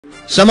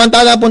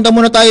Samantala, punta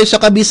muna tayo sa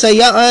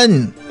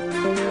Kabisayaan.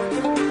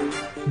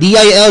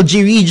 DILG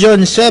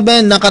Region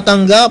 7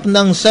 nakatanggap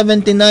ng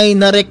 79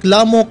 na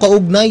reklamo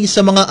kaugnay sa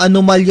mga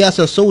anomalya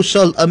sa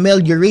Social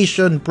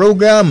Amelioration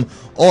Program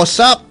o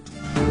SAP.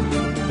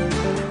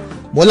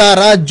 Mula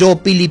Radyo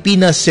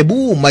Pilipinas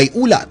Cebu, may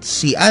ulat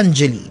si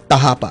Angelie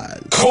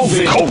TAJAPAL.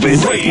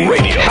 COVID Radio.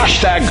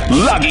 Hashtag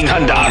laging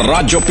handa.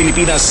 Radyo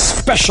Pilipinas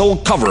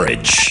Special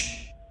Coverage.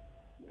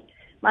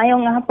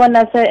 Mayong hapon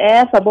na Sir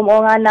S, sa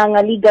bumuo nga ng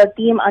legal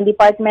team ang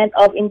Department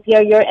of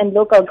Interior and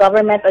Local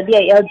Government o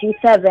DILG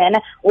 7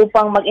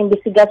 upang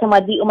mag-imbestiga sa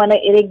mga di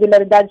umano'y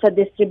irregularidad sa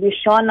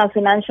distribusyon ng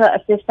financial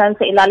assistance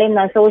sa ilalim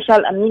ng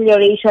Social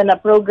Amelioration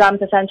Program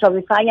sa Central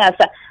Visayas.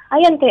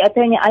 Ayon kay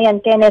Attorney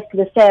Kenneth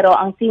Lucero,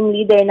 ang team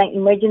leader ng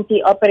Emergency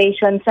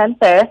Operations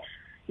Center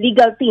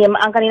legal team,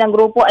 ang kanilang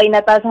grupo ay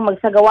natasang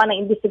magsagawa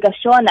ng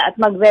investigasyon at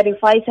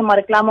mag-verify sa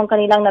mga reklamong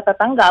kanilang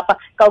natatanggap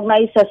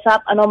kaugnay sa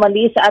SAP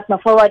anomalies at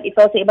ma-forward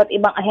ito sa iba't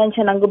ibang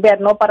ahensya ng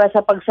gobyerno para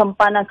sa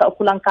pagsampa ng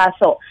kaukulang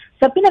kaso.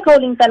 Sa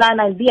pinakahuling tala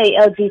ng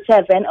DILG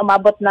 7,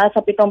 umabot na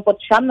sa 79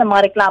 ng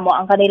mga reklamo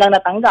ang kanilang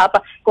natanggap,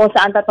 kung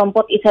saan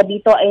 31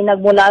 dito ay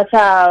nagmula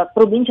sa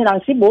probinsya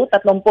ng Cebu,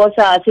 30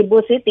 sa Cebu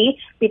City,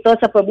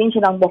 7 sa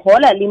probinsya ng Bohol,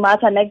 5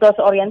 sa Negros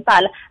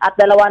Oriental at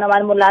 2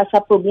 naman mula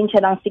sa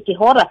probinsya ng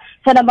Siquijor.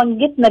 Sa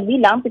nabanggit na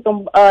bilang,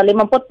 57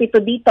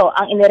 dito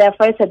ang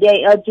inirefer sa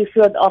DILG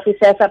field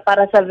offices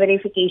para sa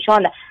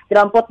verification.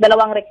 22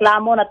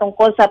 reklamo na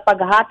tungkol sa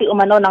paghahati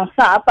umano ng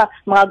SAP,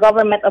 mga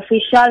government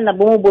official na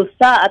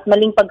bumubulsa at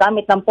maling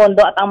paggamit ng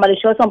pondo at ang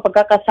malisyosong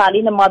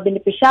pagkakasali ng mga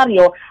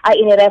benepisyaryo ay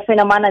inirefer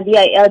naman ng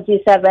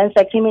DILG 7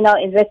 sa Criminal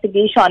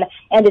Investigation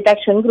and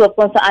Detection Group,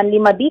 kung saan 5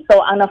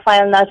 dito ang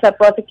na-file na sa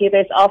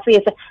Prosecutor's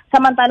Office.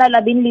 Samantala,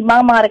 15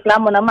 mga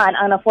reklamo naman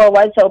ang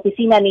na-forward sa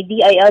opisina ni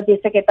DILG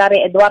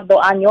Secretary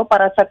Eduardo Anyo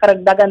para sa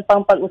karagdagan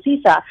pang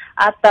pag-usisa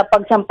at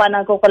pagsampa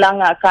ng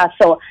kukulang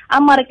kaso.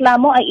 Ang mga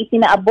reklamo ay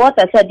itinaabot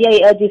sa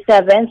DILG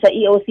 7 sa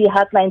EOC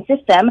hotline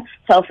system,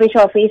 sa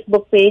official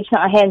Facebook page ng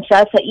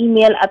ahensya, sa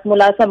email at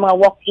mula sa mga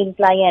walk-in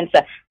clients.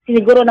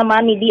 Siniguro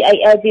naman ni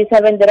DILG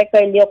 7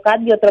 Director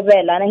Leocadio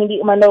Trovela na hindi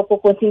umano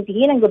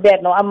kukonsintihin ng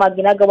gobyerno ang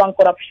mga ginagawang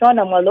korupsyon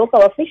ng mga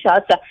local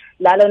officials,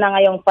 lalo na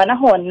ngayong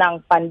panahon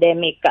ng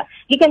pandemic.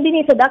 Gikan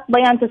din sa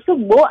Dakbayan sa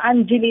Cebu,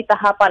 Angelie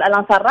TAJAPAL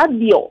alang sa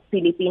Radyo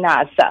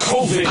Pilipinas.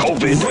 COVID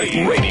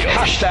Radio.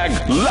 Hashtag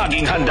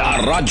laging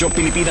handa. Radyo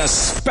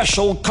Pilipinas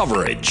Special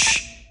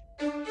Coverage.